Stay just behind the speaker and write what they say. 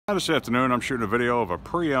This afternoon I'm shooting a video of a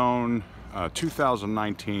pre-owned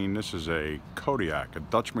 2019. This is a Kodiak, a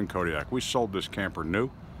Dutchmen Kodiak. We sold this camper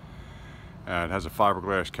new. It has a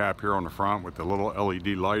fiberglass cap here on the front with the little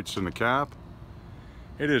LED lights in the cap.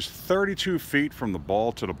 It is 32 feet from the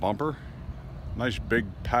ball to the bumper. Nice big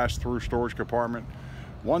pass-through storage compartment.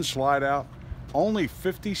 One slide out, only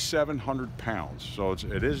 5,700 pounds. So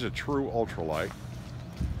it is a true ultralight.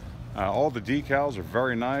 All the decals are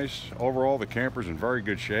very nice. Overall, the camper's in very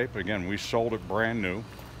good shape. Again, we sold it brand new,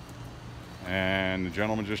 and the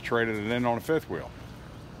gentleman just traded it in on a fifth wheel.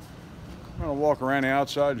 I'm gonna walk around the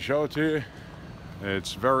outside and show it to you.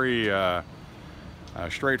 It's very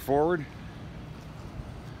straightforward.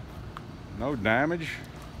 No damage.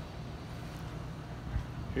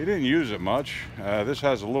 He didn't use it much. This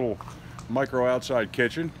has a little micro outside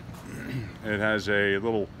kitchen. It has a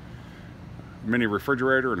little mini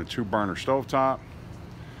refrigerator and a 2-burner stovetop.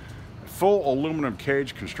 Full aluminum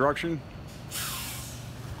cage construction.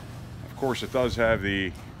 Of course, it does have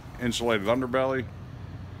the insulated underbelly.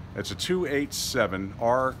 It's a 287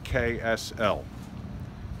 RKSL.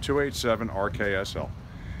 287 RKSL.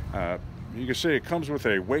 You can see it comes with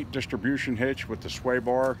a weight distribution hitch with the sway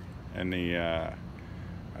bar and the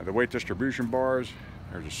weight distribution bars.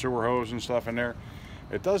 There's a sewer hose and stuff in there.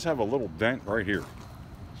 It does have a little dent right here.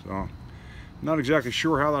 So not exactly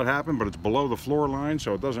sure how that happened, but it's below the floor line,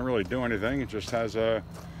 so it doesn't really do anything. It just has a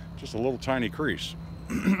little tiny crease.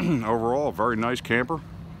 Overall, a very nice camper.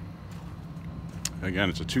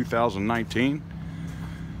 Again, it's a 2019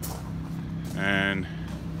 and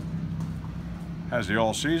has the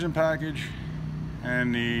all-season package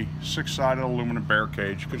and the 6-sided aluminum bear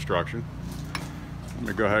cage construction. Let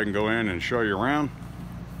me go ahead and go in and show you around.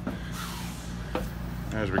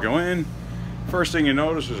 As we go in, first thing you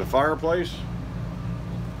notice is a fireplace.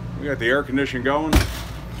 We got the air conditioning going.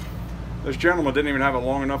 This gentleman didn't even have it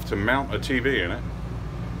long enough to mount a TV in it.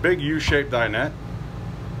 Big U-shaped dinette.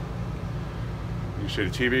 You see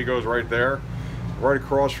the TV goes right there, right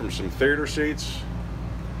across from some theater seats.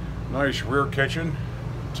 Nice rear kitchen.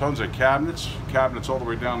 Tons of cabinets all the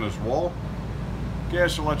way down this wall.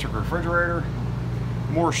 Gas electric refrigerator.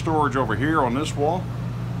 More storage over here on this wall.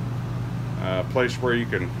 Place where you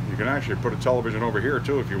can actually put a television over here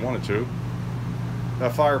too if you wanted to.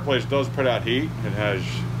 That fireplace does put out heat. It has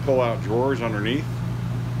pull-out drawers underneath,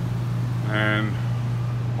 and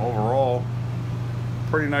overall,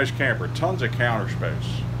 pretty nice camper. Tons of counter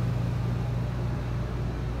space.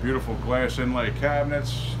 Beautiful glass inlay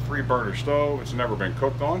cabinets. 3-burner stove. It's never been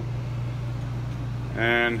cooked on.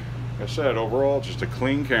 And like I said, overall, just a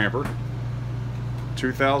clean camper.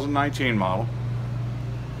 2019 model.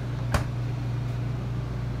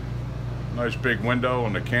 Nice big window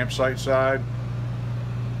on the campsite side.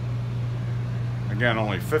 Again,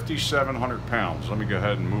 only 5,700 pounds. Let me go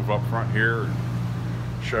ahead and move up front here and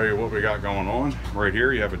show you what we got going on. Right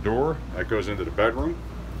here you have a door that goes into the bedroom.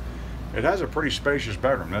 It has a pretty spacious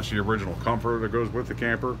bedroom. That's the original comforter that goes with the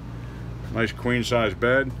camper. Nice queen size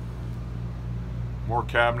bed. More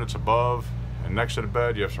cabinets above, and next to the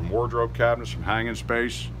bed you have some wardrobe cabinets, some hanging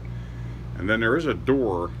space. And then there is a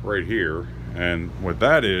door right here, and what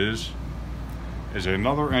that is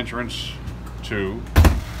another entrance to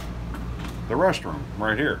the restroom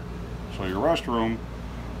right here. So your restroom,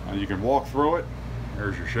 and you can walk through it.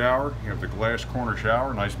 There's your shower. You have the glass corner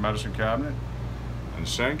shower, nice medicine cabinet and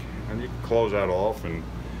sink, and you can close that off, and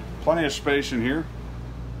plenty of space in here.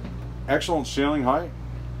 Excellent ceiling height.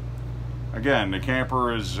 Again, the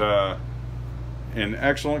camper is in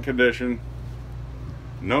excellent condition,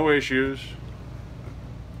 no issues.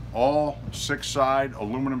 All 6-side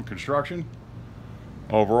aluminum construction.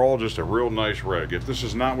 Overall, just a real nice rig. If this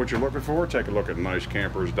is not what you're looking for, take a look at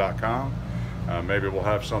nicecampers.com. Maybe we'll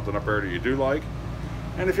have something up there that you do like.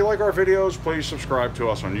 And if you like our videos, please subscribe to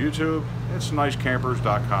us on YouTube. It's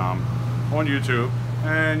nicecampers.com on YouTube,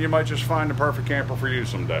 and you might just find the perfect camper for you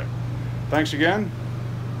someday. Thanks again,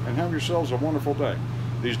 and have yourselves a wonderful day.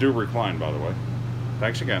 These do recline, by the way.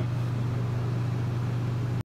 Thanks again.